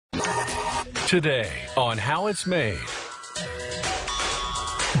Today on How It's Made.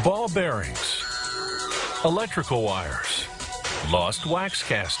 Ball bearings, electrical wires, lost wax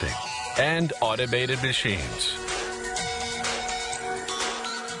casting, and automated machines.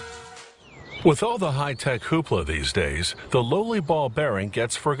 With all the high-tech hoopla these days, the lowly ball bearing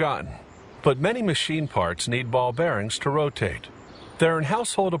gets forgotten. But many machine parts need ball bearings to rotate. They're in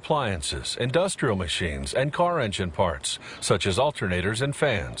household appliances, industrial machines, and car engine parts, such as alternators and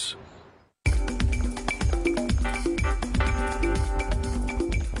fans.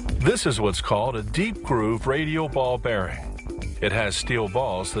 This is what's called a deep groove radial ball bearing. It has steel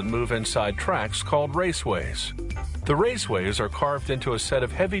balls that move inside tracks called raceways. The raceways are carved into a set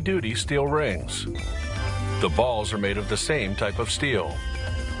of heavy-duty steel rings. The balls are made of the same type of steel.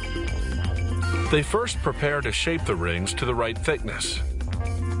 They first prepare to shape the rings to the right thickness.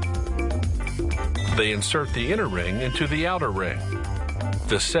 They insert the inner ring into the outer ring.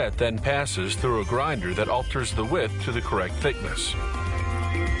 The set then passes through a grinder that alters the width to the correct thickness.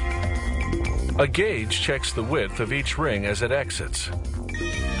 A gauge checks the width of each ring as it exits.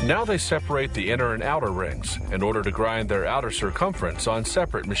 Now they separate the inner and outer rings in order to grind their outer circumference on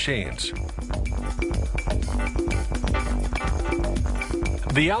separate machines.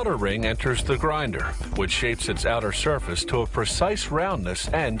 The outer ring enters the grinder, which shapes its outer surface to a precise roundness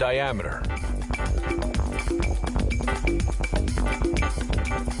and diameter.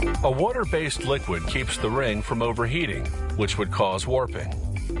 A water-based liquid keeps the ring from overheating, which would cause warping.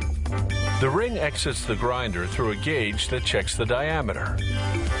 The ring exits the grinder through a gauge that checks the diameter.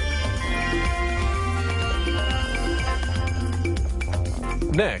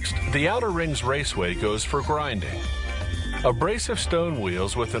 Next, the outer ring's raceway goes for grinding. Abrasive stone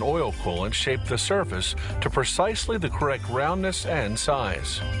wheels with an oil coolant shape the surface to precisely the correct roundness and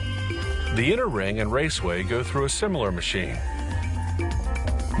size. The inner ring and raceway go through a similar machine.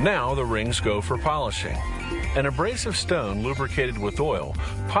 Now the rings go for polishing. An abrasive stone lubricated with oil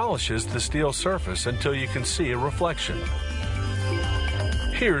polishes the steel surface until you can see a reflection.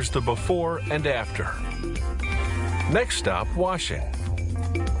 Here's the before and after. Next stop, washing.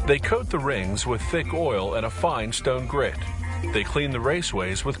 They coat the rings with thick oil and a fine stone grit. They clean the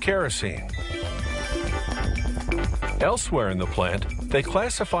raceways with kerosene. Elsewhere in the plant, they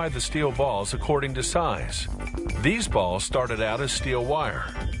classify the steel balls according to size. These balls started out as steel wire.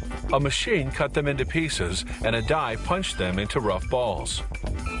 A machine cut them into pieces and a die punched them into rough balls.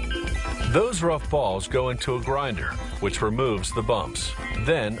 Those rough balls go into a grinder, which removes the bumps.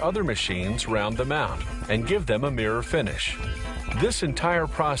 Then other machines round them out and give them a mirror finish. This entire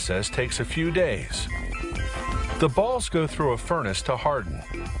process takes a few days. The balls go through a furnace to harden.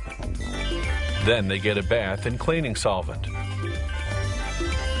 Then they get a bath in cleaning solvent.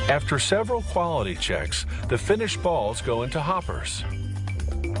 After several quality checks, the finished balls go into hoppers.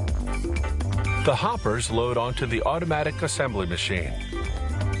 The hoppers load onto the automatic assembly machine.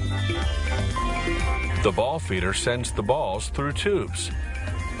 The ball feeder sends the balls through tubes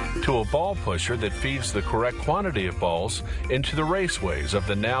to a ball pusher that feeds the correct quantity of balls into the raceways of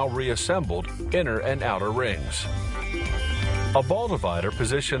the now reassembled inner and outer rings. A ball divider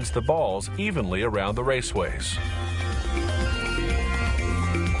positions the balls evenly around the raceways.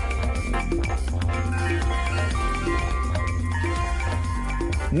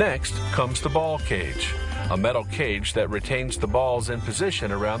 Next comes the ball cage, a metal cage that retains the balls in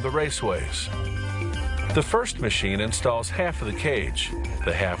position around the raceways. The first machine installs half of the cage,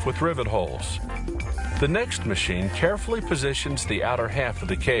 the half with rivet holes. The next machine carefully positions the outer half of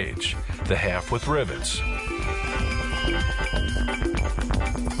the cage, the half with rivets.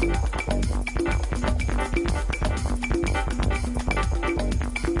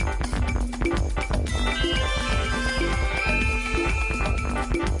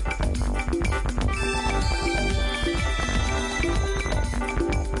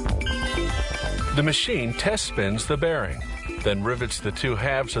 The machine test spins the bearing, then rivets the two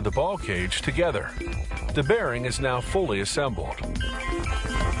halves of the ball cage together. The bearing is now fully assembled.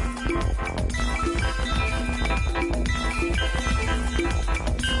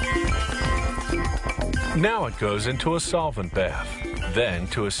 Now it goes into a solvent bath, then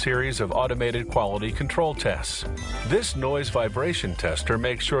to a series of automated quality control tests. This noise vibration tester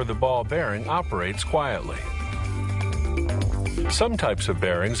makes sure the ball bearing operates quietly. Some types of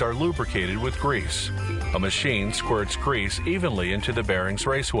bearings are lubricated with grease. A machine squirts grease evenly into the bearing's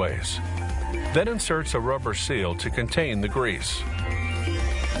raceways, then inserts a rubber seal to contain the grease.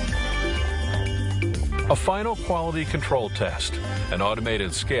 A final quality control test. An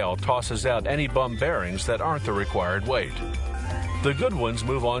automated scale tosses out any bum bearings that aren't the required weight. The good ones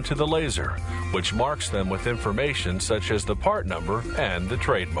move on to the laser, which marks them with information such as the part number and the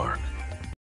trademark.